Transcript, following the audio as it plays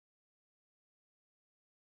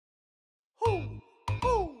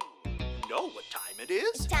know what time it is.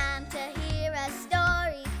 It's time to hear a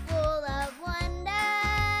story full of wonder.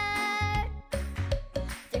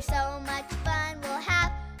 There's so much fun we'll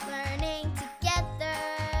have learning together.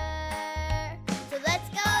 So let's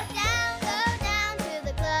go down to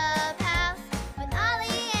the clubhouse with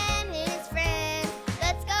Ollie and his friends.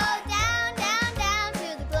 Let's go down to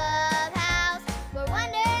the clubhouse where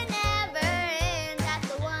wonder never ends at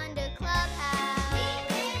the Wonder Clubhouse. Meet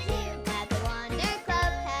with you at the Wonder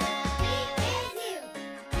Clubhouse. Meet with you.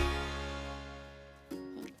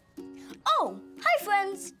 Oh, hi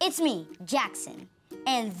friends! It's me, Jackson.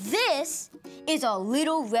 And this is our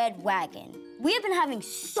little red wagon. We have been having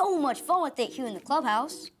so much fun with it here in the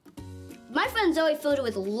clubhouse. My friend Zoe filled it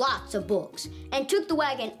with lots of books and took the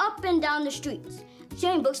wagon up and down the streets,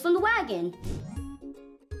 sharing books from the wagon.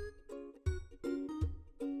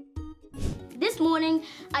 This morning,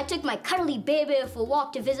 I took my cuddly bear for a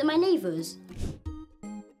walk to visit my neighbors.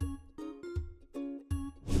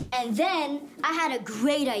 And then I had a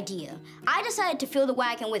great idea. I decided to fill the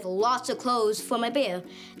wagon with lots of clothes for my bear.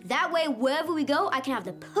 That way, wherever we go, I can have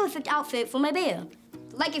the perfect outfit for my bear.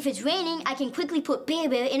 Like if it's raining, I can quickly put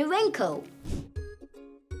Bear in a raincoat.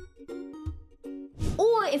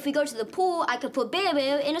 Or if we go to the pool, I could put Bear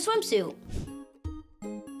in a swimsuit.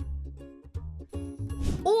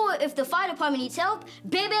 Or if the fire department needs help,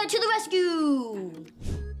 Bear to the rescue!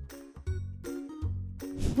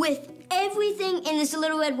 With everything in this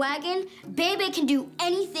little red wagon, Bear can do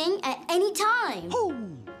anything at any time. Ho!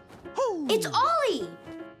 Ho! It's Ollie!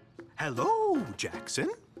 Hello,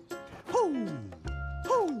 Jackson. Ho!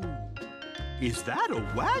 Ho! Is that a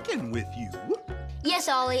wagon with you? Yes,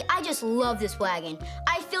 Ollie, I just love this wagon.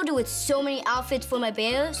 I filled it with so many outfits for my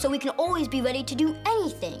bear, so we can always be ready to do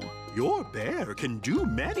anything. Your bear can do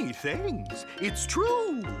many things. It's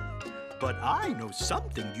true. But I know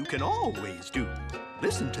something you can always do.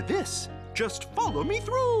 Listen to this. Just follow me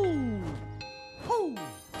through. Ho!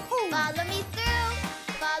 Ho! Follow me through,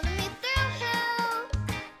 follow me through, who?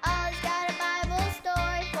 Ollie's got a Bible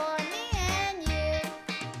story for me and you.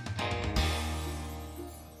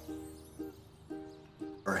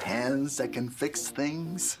 Or hands that can fix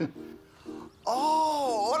things.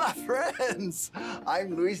 Oh, hola, friends!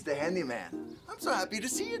 I'm Luis the Handyman. I'm so happy to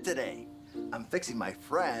see you today. I'm fixing my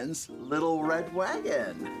friend's little red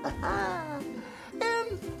wagon.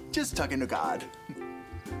 And just talking to God.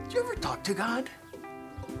 Do you ever talk to God?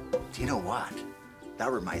 Do you know what?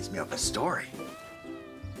 That reminds me of a story.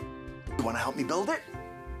 You want to help me build it?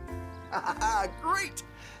 Great!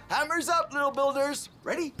 Hammers up, little builders.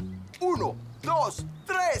 Ready? Uno, dos,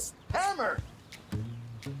 tres, hammer!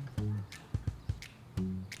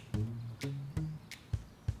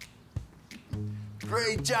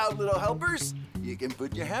 Great job, little helpers. You can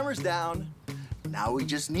put your hammers down. Now we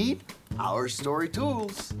just need our story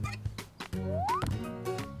tools.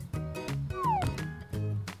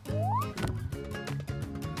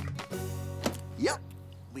 Yep,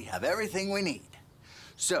 we have everything we need.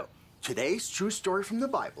 So, today's true story from the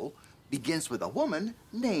Bible begins with a woman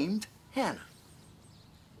named Hannah.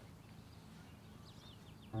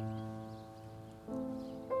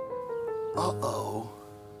 Uh-oh.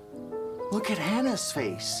 Look at Hannah's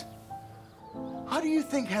face. How do you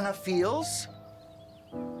think Hannah feels?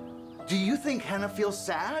 Do you think Hannah feels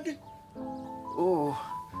sad? Oh,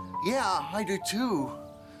 yeah, I do too.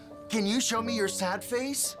 Can you show me your sad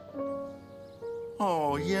face?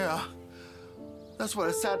 Oh, yeah. That's what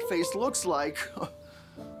a sad face looks like.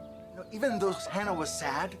 Even though Hannah was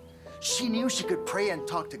sad, she knew she could pray and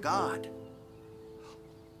talk to God.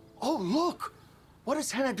 Oh, look. What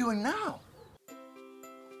is Hannah doing now?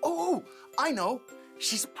 Oh, I know.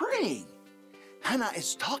 She's praying. Hannah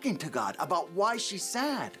is talking to God about why she's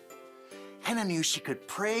sad. Hannah knew she could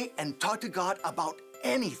pray and talk to God about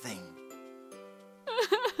anything.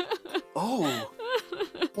 Oh,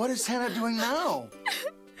 what is Hannah doing now?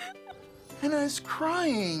 Hannah is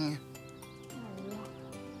crying.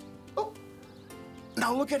 Oh,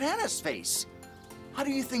 now look at Hannah's face. How do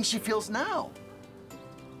you think she feels now?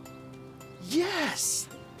 Yes,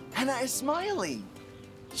 Hannah is smiling.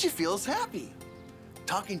 She feels happy.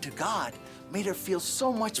 Talking to God made her feel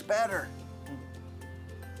so much better.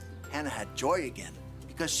 Hannah had joy again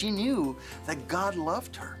because she knew that God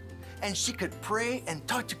loved her and she could pray and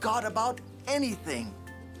talk to God about anything.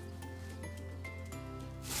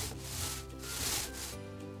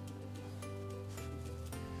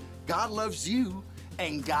 God loves you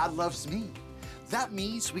and God loves me. That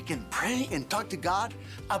means we can pray and talk to God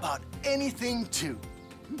about anything too.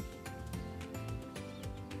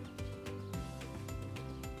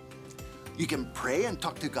 You can pray and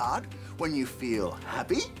talk to God when you feel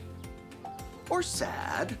happy or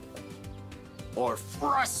sad or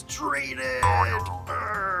frustrated.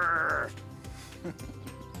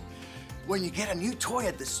 When you get a new toy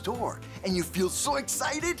at the store and you feel so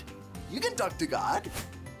excited, you can talk to God.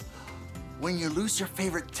 When you lose your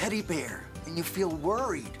favorite teddy bear and you feel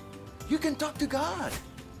worried, you can talk to God.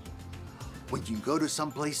 When you go to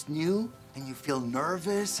someplace new and you feel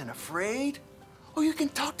nervous and afraid, oh, you can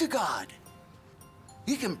talk to God.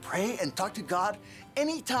 You can pray and talk to God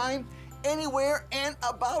anytime, anywhere, and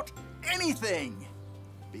about anything.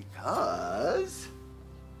 Because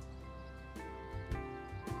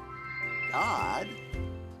God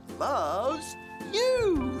loves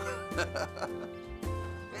you.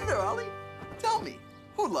 Hey there, Ollie. Tell me,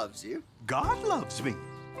 who loves you? God loves me.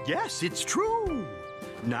 Yes, it's true.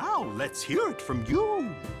 Now let's hear it from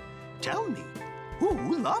you. Tell me,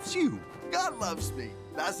 who loves you? God loves me.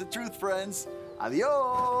 That's the truth, friends.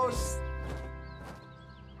 Adios.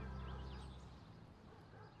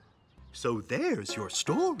 So there's your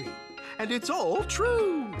story, and it's all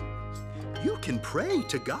true. You can pray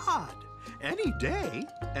to God any day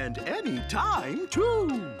and any time,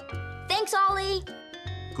 too. Thanks, Ollie.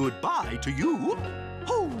 Goodbye to you.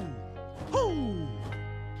 Ho! Ho!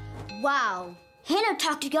 Wow. Hannah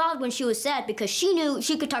talked to God when she was sad because she knew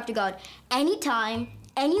she could talk to God anytime,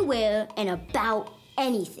 anywhere, and about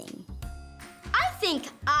anything. I think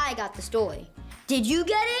I got the story. Did you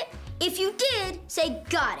get it? If you did, say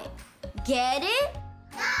got it. Get it?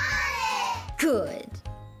 Got it! Good.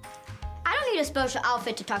 I don't need a special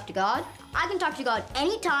outfit to talk to God. I can talk to God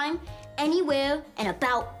anytime, anywhere, and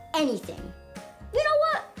about anything. You know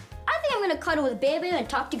what? I think I'm gonna cuddle with Bear Bear and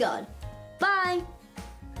talk to God. Bye.